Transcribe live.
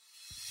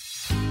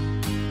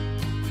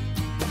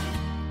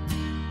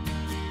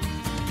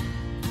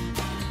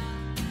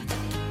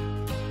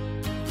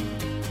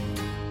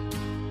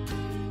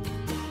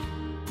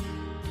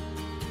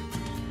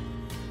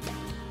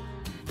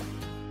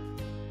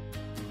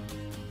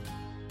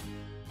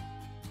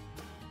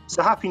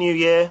So happy New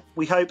Year.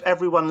 We hope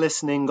everyone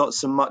listening got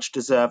some much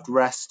deserved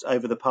rest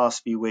over the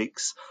past few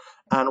weeks,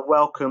 and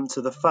welcome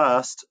to the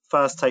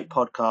FirstTake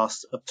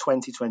Podcast of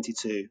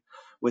 2022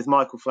 with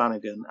Michael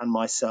Flanagan and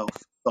myself,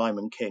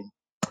 Simon King.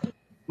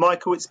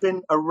 Michael, it's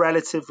been a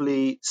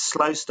relatively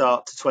slow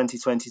start to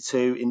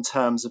 2022 in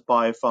terms of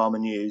biopharma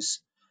news.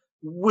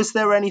 Was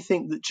there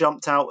anything that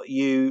jumped out at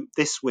you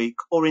this week,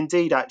 or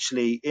indeed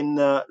actually in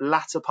the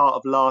latter part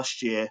of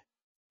last year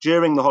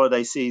during the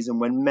holiday season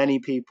when many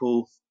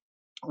people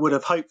would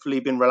have hopefully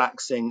been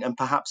relaxing and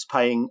perhaps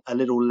paying a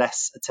little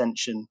less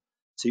attention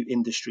to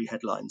industry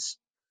headlines?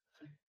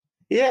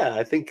 Yeah,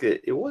 I think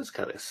it was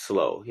kind of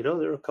slow. There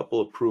were a couple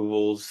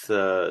approvals,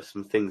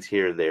 some things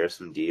here and there,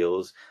 some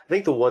deals. I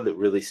think the one that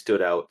really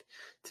stood out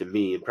to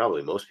me, and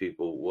probably most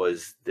people,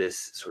 was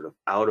this sort of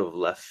out of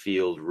left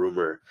field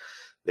rumor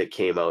that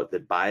came out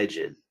that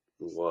Biogen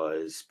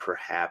was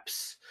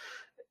perhaps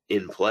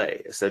in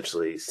play.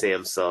 Essentially,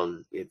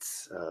 Samsung,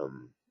 it's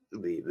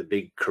the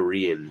big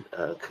Korean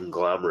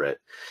conglomerate,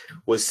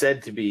 was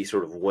said to be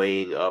sort of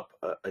weighing up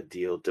a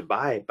deal to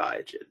buy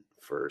Biogen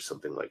for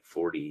something like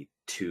 $42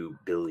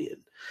 billion.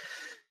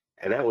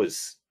 And that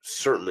was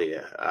certainly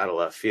out of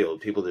left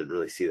field. People didn't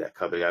really see that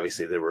coming.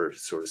 Obviously, there were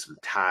sort of some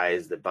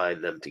ties that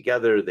bind them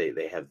together.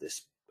 They have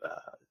this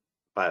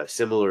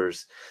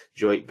biosimilars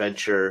joint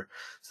venture,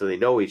 so they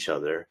know each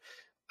other.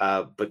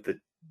 But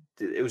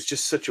it was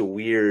just such a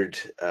weird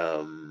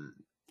out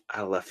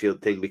of left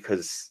field thing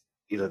because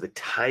the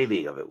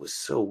timing of it was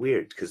so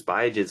weird because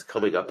Biogen's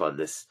coming up on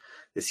this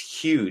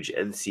huge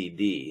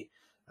NCD,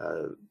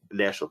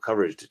 national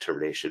coverage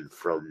determination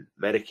from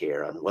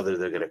Medicare on whether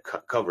they're going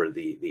to cover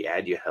the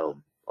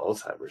Aduhelm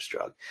Alzheimer's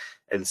drug.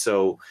 And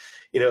so,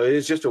 it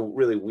was just a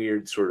really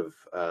weird sort of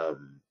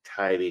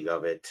timing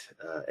of it.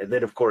 And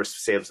then, of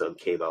course, Samsung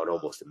came out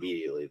almost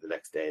immediately the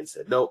next day and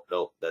said, nope,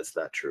 that's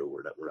not true.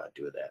 We're not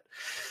doing that.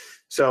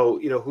 So,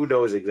 who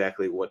knows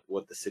exactly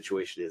what the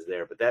situation is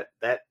there. But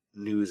that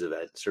news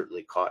event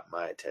certainly caught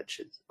my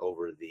attention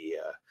over the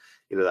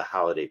the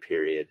holiday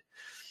period.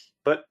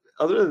 But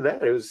other than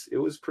that, it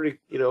was pretty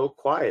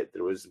quiet.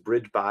 There was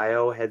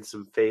BridgeBio had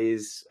some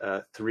phase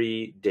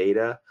 3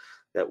 data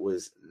that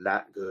was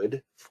not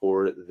good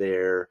for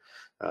their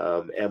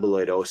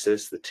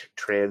amyloidosis, the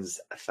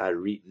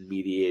transthyretin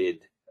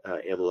mediated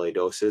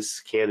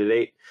amyloidosis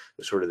candidate. It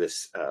was sort of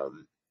this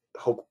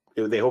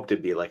they hoped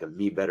it'd be like a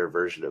me better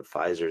version of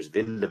Pfizer's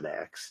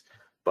Vyndamax,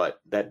 but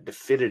that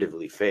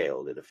definitively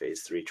failed in a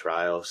phase 3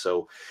 trial.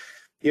 So,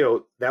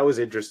 that was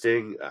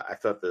interesting. I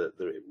thought the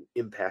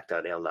impact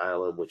on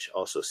Alnylam, which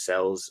also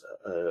sells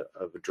a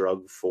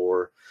drug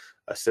for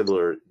a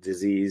similar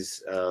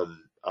disease,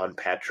 on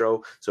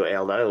Patro. So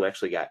Alnylam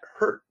actually got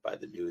hurt by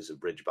the news of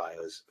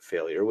BridgeBio's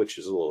failure, which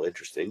is a little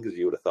interesting because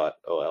you would have thought,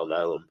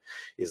 Alnylam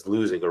is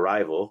losing a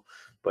rival.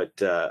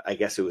 But I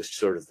guess it was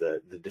sort of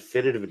the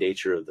definitive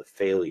nature of the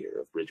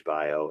failure of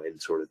BridgeBio and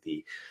sort of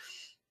the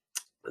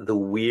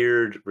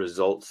weird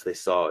results they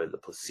saw in the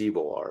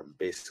placebo arm.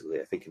 Basically,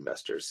 I think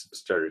investors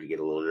started to get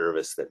a little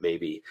nervous that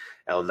maybe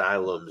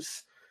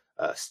Alnylam's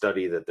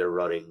study that they're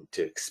running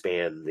to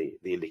expand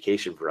the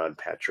indication for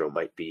Onpattro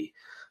might be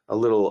a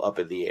little up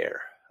in the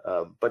air.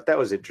 But that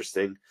was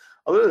interesting.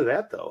 Other than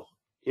that, though,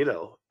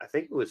 I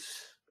think it was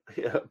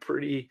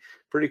pretty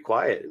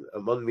quiet.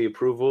 Among the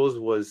approvals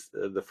was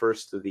the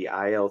first of the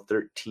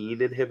IL-13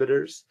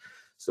 inhibitors.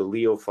 So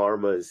Leo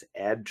Pharma's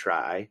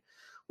Adtri,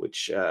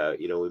 which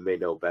we may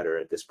know better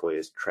at this point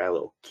as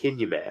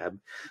tralokinumab,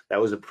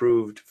 that was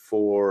approved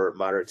for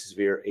moderate to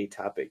severe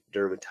atopic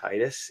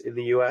dermatitis in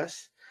the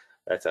U.S.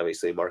 That's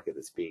obviously a market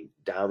that's being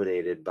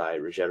dominated by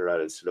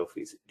Regeneron and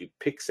Sanofi's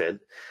Dupixent,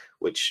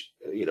 which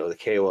the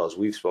KOLs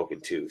we've spoken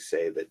to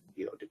say that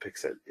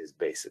Dupixent is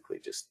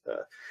basically just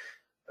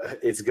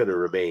it's going to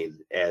remain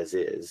as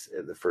is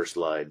in the first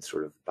line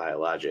sort of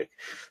biologic.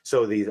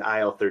 So these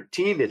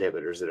IL-13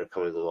 inhibitors that are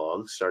coming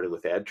along, starting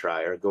with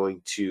Adtri, are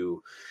going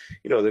to,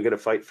 they're going to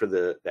fight for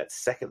that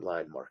second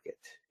line market.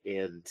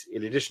 And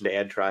in addition to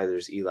Adtri,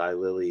 there's Eli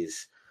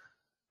Lilly's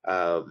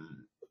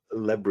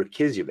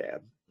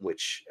lebrikizumab,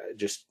 which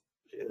just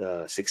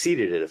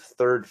succeeded in a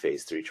third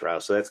phase 3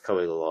 trial. So that's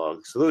coming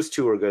along. So those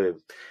two are going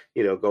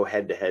to, go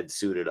head to head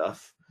soon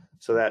enough.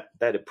 So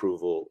that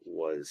approval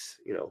was,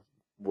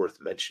 worth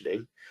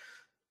mentioning.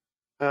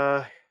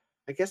 I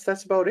guess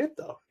that's about it,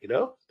 though.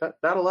 Not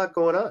a lot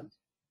going on.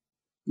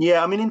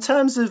 Yeah, I mean, in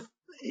terms of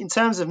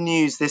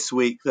news this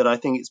week that I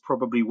think it's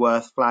probably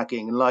worth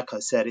flagging, and like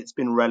I said, it's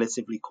been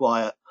relatively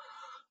quiet.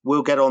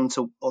 We'll get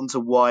onto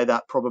why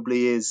that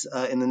probably is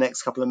in the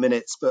next couple of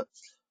minutes. But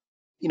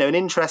an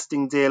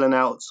interesting deal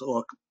announced,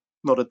 or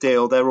not a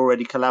deal, they're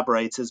already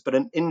collaborators, but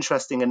an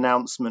interesting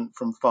announcement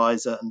from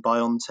Pfizer and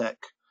BioNTech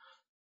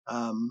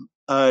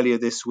earlier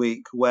this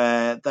week,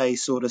 where they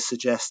sort of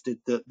suggested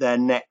that their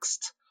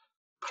next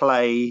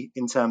play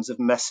in terms of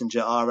messenger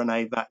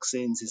RNA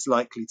vaccines is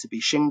likely to be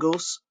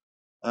shingles.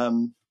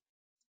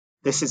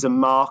 This is a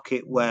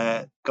market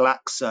where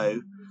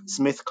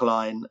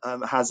GlaxoSmithKline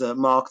has a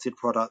marketed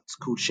product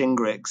called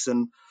Shingrix,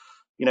 and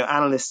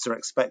analysts are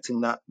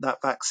expecting that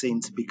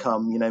vaccine to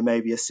become,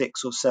 maybe a $6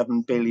 or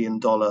 $7 billion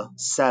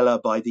seller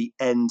by the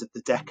end of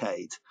the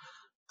decade.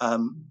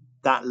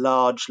 That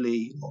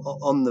largely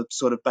on the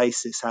sort of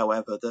basis,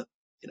 however, that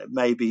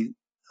maybe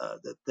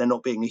that there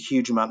not being a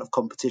huge amount of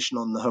competition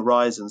on the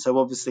horizon. So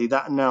obviously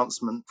that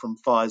announcement from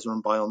Pfizer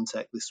and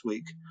BioNTech this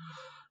week,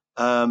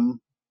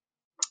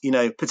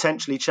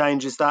 potentially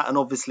changes that. And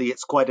obviously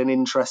it's quite an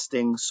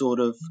interesting sort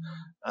of,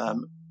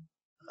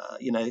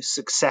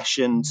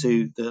 succession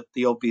to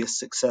the obvious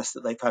success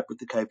that they've had with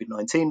the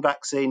COVID-19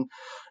 vaccine.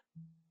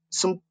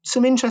 Some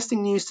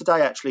interesting news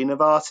today, actually.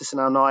 Novartis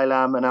and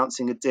Alnylam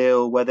announcing a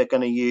deal where they're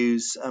going to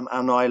use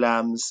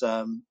Alnylam's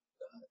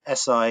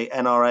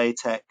siNRA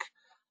tech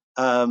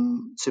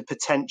to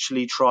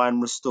potentially try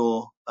and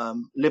restore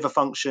liver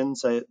function,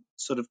 so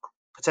sort of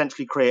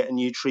potentially create a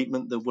new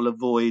treatment that will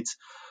avoid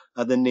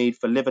the need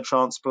for liver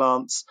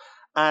transplants.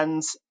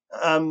 And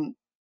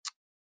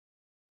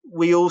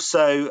we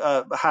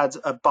also had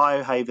a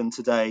Biohaven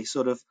today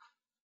sort of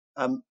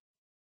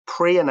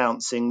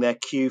pre-announcing their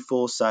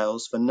Q4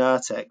 sales for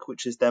Nurtec,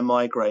 which is their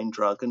migraine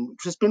drug, and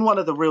which has been one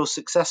of the real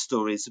success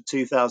stories of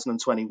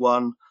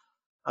 2021.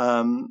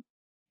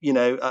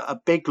 A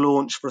big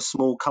launch for a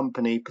small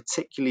company,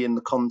 particularly in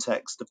the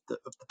context of the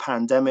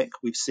pandemic.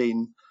 We've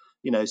seen,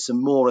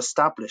 some more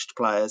established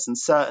players and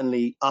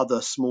certainly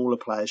other smaller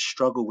players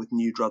struggle with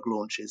new drug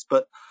launches.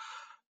 But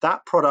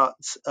that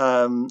product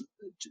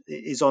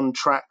is on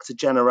track to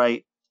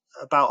generate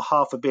about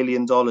 $500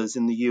 million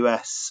in the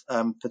US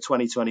for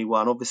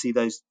 2021. Obviously,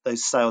 those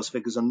sales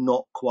figures are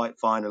not quite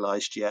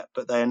finalized yet,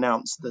 but they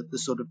announced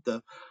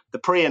the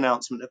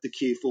pre-announcement of the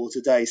Q4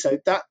 today. So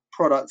that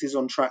product is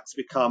on track to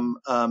become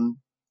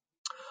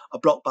a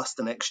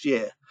blockbuster next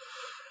year.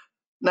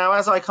 Now,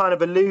 as I kind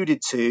of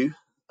alluded to,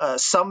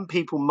 some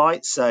people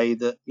might say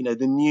that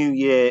the new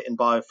year in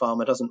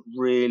biopharma doesn't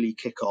really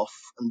kick off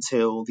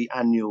until the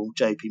annual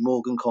JP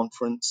Morgan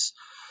conference,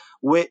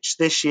 which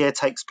this year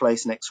takes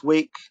place next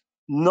week.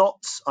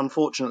 Not,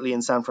 unfortunately,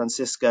 in San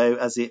Francisco,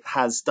 as it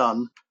has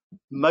done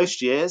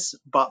most years,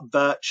 but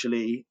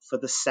virtually for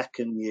the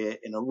second year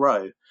in a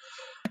row.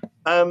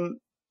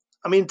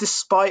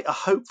 Despite a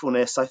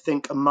hopefulness, I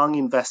think, among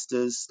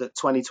investors that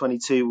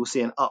 2022 will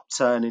see an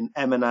upturn in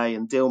M&A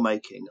and deal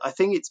making, I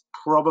think it's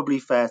probably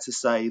fair to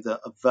say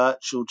that a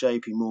virtual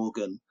JP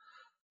Morgan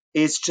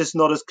is just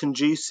not as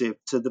conducive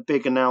to the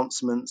big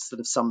announcements that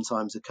have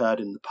sometimes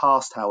occurred in the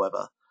past,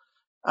 however.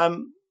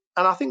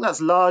 And I think that's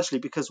largely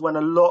because when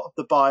a lot of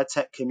the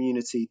biotech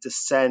community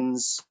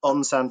descends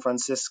on San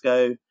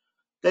Francisco,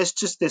 there's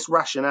just this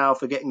rationale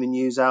for getting the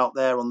news out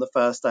there on the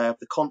first day of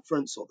the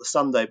conference or the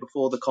Sunday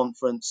before the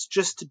conference,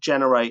 just to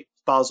generate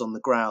buzz on the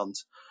ground.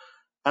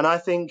 And I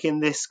think in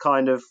this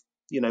kind of,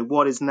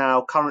 what is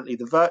now currently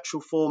the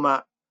virtual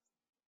format,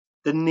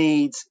 the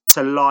need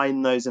to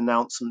line those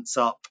announcements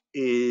up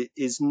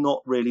is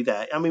not really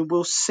there. I mean,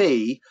 we'll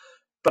see,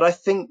 but I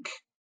think,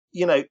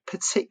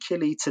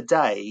 particularly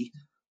today,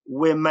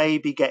 we're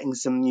maybe getting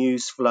some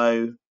news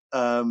flow,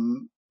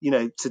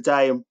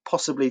 today and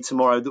possibly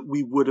tomorrow that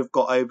we would have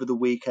got over the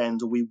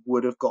weekend or we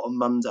would have got on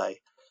Monday.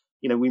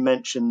 We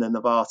mentioned the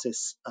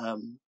Novartis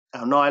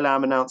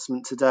Alnylam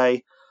announcement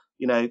today.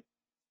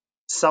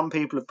 Some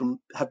people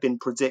have been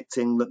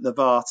predicting that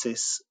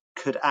Novartis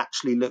could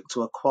actually look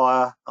to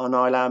acquire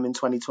Alnylam in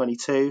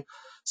 2022.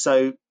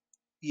 So,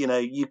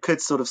 you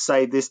could sort of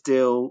say this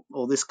deal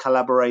or this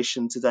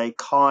collaboration today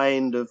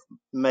kind of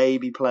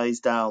maybe plays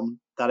down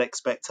that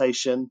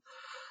expectation.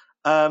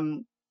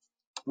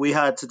 We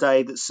heard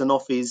today that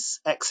Sanofi's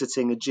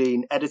exiting a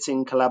gene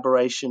editing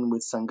collaboration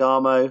with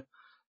Sangamo.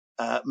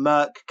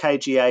 Merck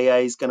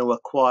KGaA is going to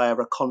acquire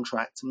a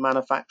contract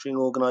manufacturing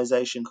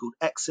organization called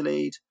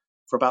Exelead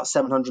for about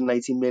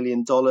 $780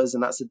 million,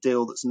 and that's a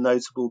deal that's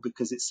notable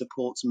because it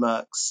supports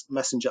Merck's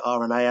messenger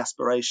RNA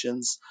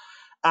aspirations.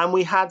 And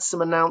we had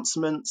some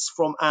announcements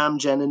from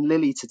Amgen and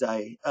Lilly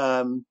today,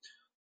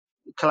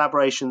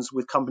 collaborations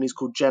with companies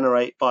called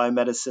Generate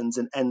Biomedicines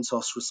and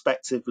Entos,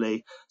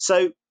 respectively.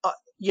 So,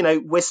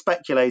 we're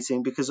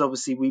speculating because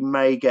obviously we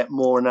may get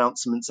more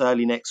announcements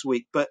early next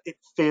week, but it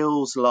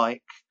feels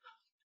like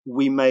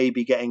we may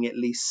be getting at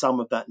least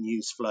some of that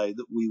news flow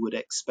that we would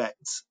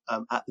expect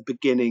at the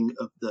beginning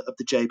of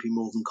the JP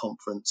Morgan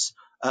conference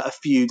a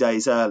few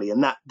days early,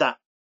 and that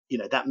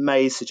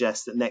may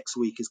suggest that next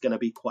week is going to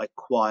be quite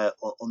quiet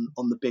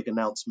on the big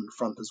announcement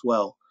front as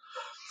well.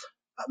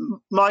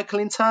 Michael,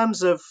 in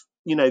terms of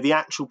the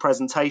actual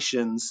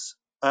presentations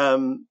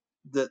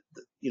that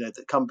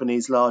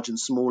companies large and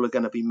small are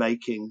going to be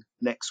making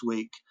next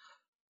week,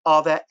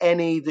 are there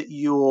any that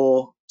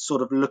you're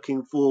sort of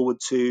looking forward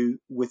to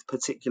with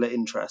particular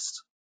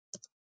interest?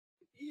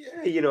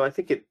 Yeah, I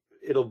think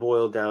it'll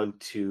boil down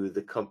to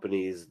the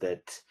companies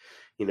that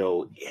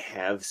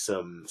have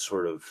some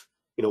sort of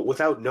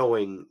without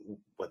knowing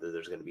whether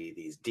there's going to be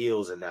these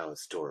deals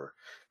announced or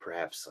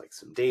perhaps like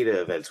some data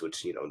events,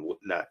 which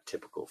not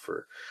typical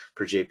for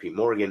JP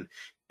Morgan.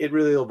 It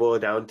really will boil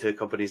down to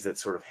companies that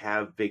sort of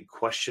have big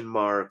question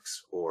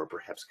marks or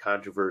perhaps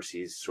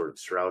controversies sort of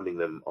surrounding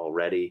them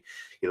already.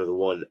 The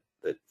one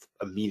that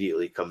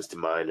immediately comes to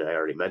mind, and I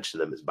already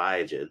mentioned them, is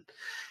Biogen.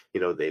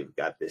 They've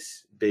got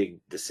this big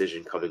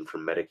decision coming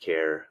from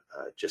Medicare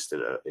just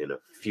in a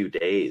few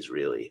days,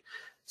 really.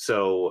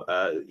 So,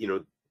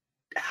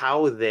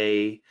 how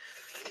they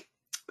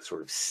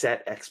sort of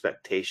set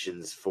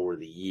expectations for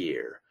the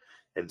year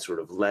and sort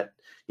of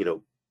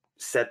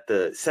set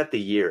the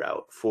year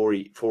out for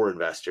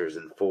investors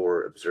and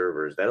for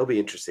observers. That'll be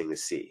interesting to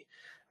see.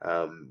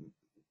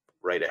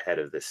 Right ahead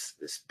of this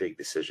big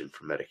decision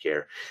from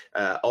Medicare.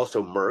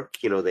 Also,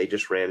 Merck, they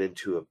just ran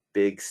into a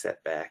big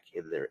setback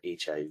in their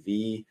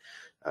HIV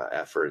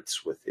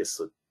efforts with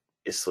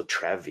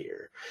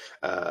islatravir.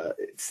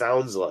 It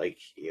sounds like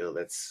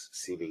that's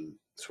seeming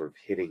sort of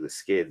hitting the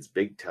skids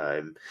big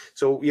time.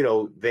 So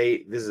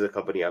this is a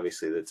company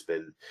obviously that's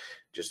been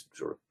just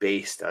sort of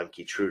based on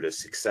Keytruda's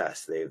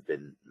success. They've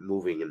been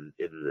moving in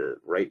the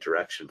right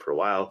direction for a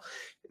while.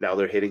 Now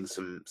they're hitting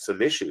some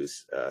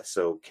issues.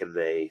 So can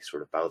they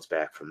sort of bounce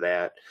back from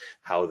that?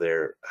 How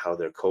their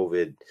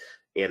COVID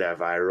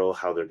antiviral,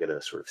 how they're going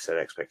to sort of set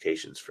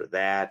expectations for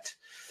that.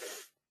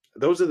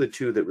 Those are the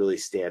two that really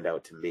stand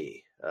out to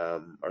me.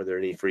 Are there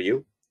any for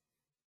you?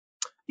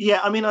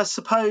 Yeah, I mean, I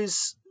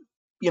suppose,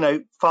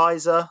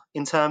 Pfizer,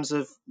 in terms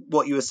of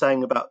what you were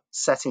saying about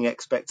setting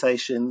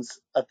expectations,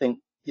 I think,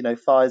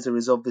 Pfizer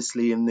is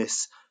obviously in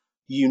this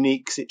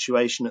unique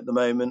situation at the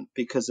moment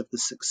because of the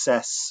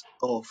success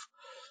of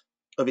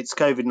its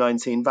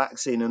COVID-19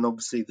 vaccine and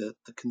obviously the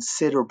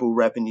considerable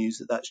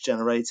revenues that's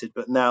generated.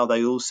 But now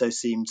they also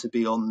seem to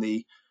be on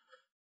the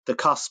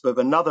cusp of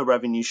another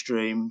revenue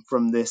stream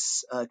from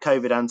this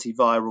COVID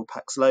antiviral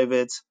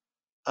Paxlovid.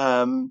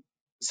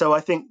 So I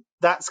think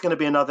that's going to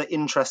be another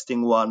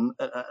interesting one.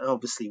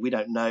 Obviously, we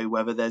don't know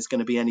whether there's going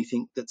to be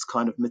anything that's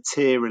kind of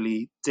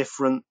materially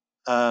different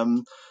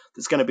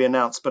that's going to be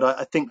announced. But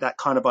I think that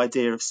kind of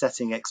idea of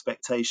setting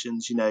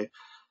expectations,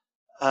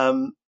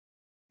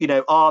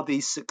 are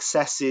these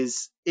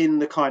successes in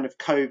the kind of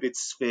COVID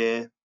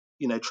sphere,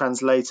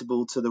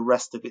 translatable to the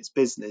rest of its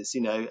business,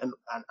 and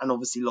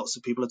obviously lots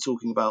of people are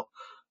talking about,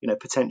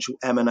 potential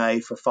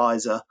M&A for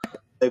Pfizer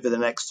over the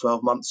next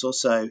 12 months or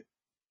so.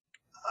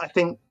 I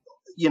think,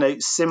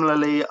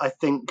 similarly, I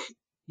think,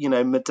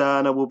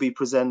 Moderna will be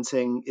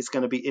presenting. It's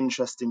going to be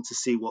interesting to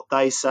see what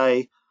they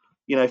say.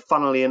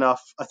 Funnily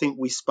enough, I think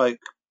we spoke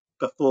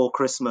before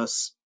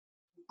Christmas.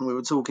 We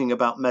were talking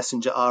about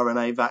messenger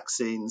RNA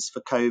vaccines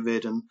for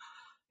COVID and,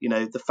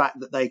 the fact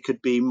that they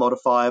could be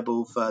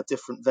modifiable for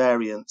different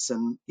variants.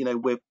 And,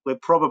 we're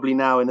probably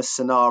now in a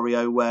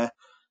scenario where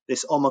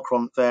this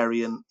Omicron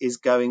variant is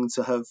going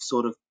to have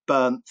sort of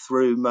burnt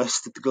through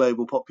most of the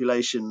global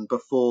population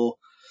before,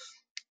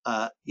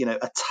 a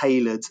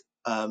tailored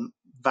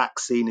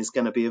vaccine is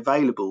going to be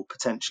available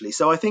potentially.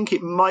 So I think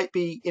it might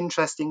be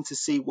interesting to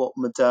see what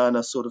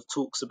Moderna sort of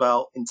talks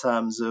about in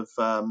terms of,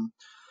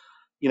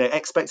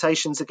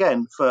 expectations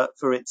again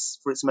for its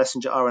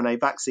messenger RNA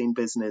vaccine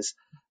business.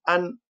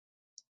 And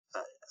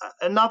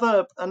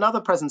another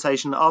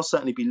presentation that I'll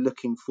certainly be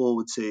looking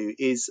forward to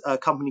is a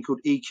company called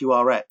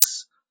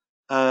EQRX,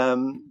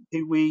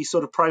 who we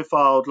sort of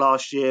profiled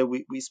last year.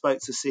 We spoke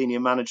to senior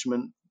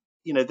management.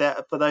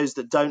 For those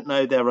that don't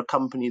know, they're a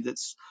company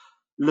that's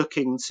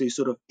looking to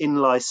sort of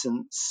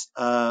in-license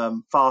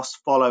fast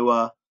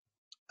follower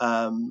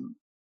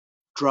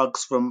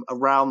drugs from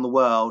around the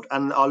world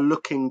and are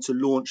looking to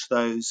launch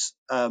those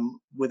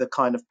with a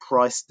kind of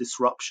price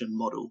disruption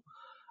model.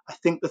 I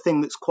think the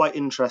thing that's quite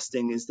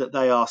interesting is that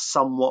they are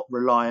somewhat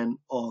reliant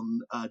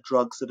on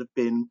drugs that have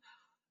been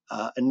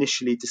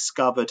initially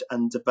discovered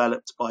and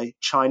developed by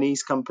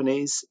Chinese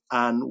companies.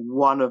 And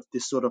one of the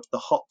sort of the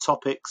hot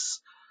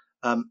topics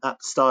at the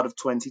start of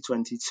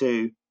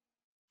 2022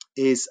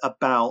 is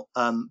about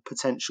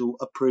potential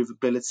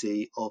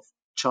approvability of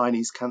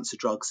Chinese cancer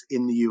drugs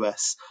in the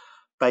US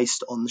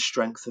based on the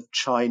strength of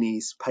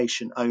Chinese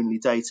patient-only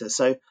data.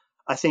 So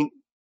I think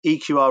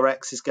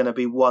EQRX is going to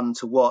be one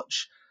to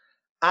watch.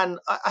 And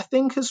I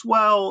think as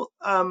well,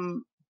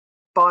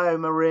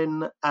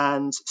 BioMarin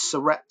and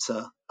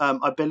Sarepta,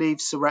 I believe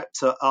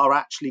Sarepta are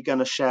actually going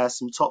to share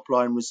some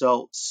top-line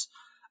results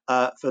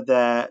for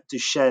their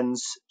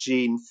Duchenne's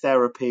gene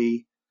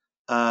therapy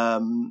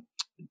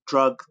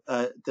drug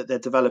that they're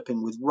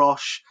developing with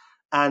Roche.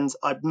 And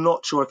I'm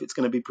not sure if it's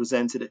going to be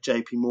presented at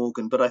JP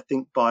Morgan, but I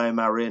think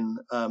BioMarin,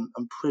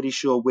 I'm pretty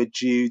sure we're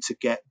due to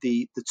get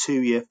the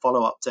 2-year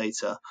follow-up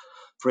data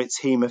for its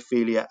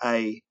hemophilia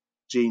A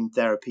gene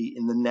therapy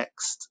in the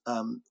next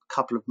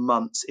couple of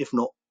months, if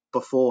not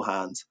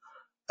beforehand.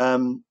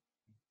 I'm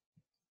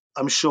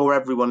sure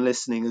everyone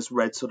listening has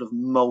read sort of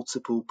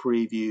multiple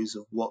previews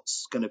of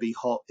what's going to be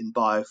hot in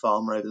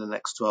biopharma over the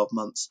next 12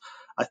 months.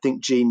 I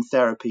think gene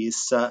therapy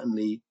is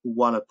certainly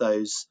one of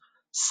those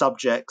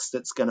subjects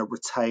that's going to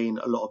retain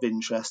a lot of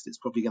interest. It's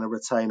probably going to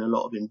retain a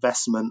lot of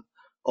investment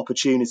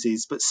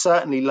opportunities. But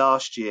certainly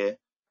last year,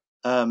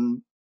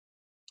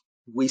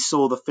 we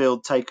saw the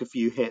field take a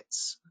few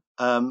hits.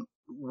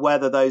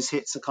 Whether those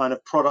hits are kind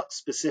of product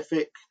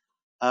specific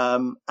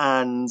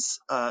and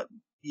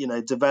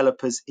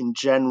developers in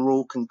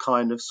general can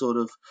kind of sort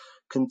of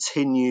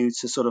continue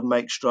to sort of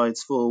make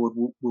strides forward,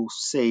 we'll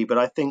see. But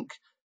I think,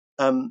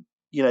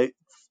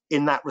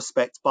 in that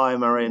respect,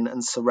 BioMarin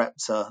and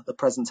Sarepta, the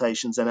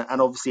presentations and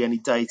obviously any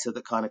data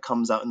that kind of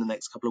comes out in the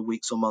next couple of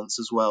weeks or months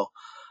as well,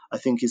 I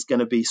think is going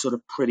to be sort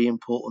of pretty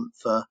important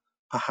for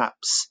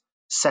perhaps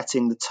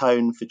setting the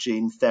tone for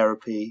gene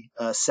therapy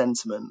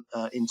sentiment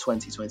in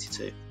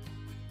 2022.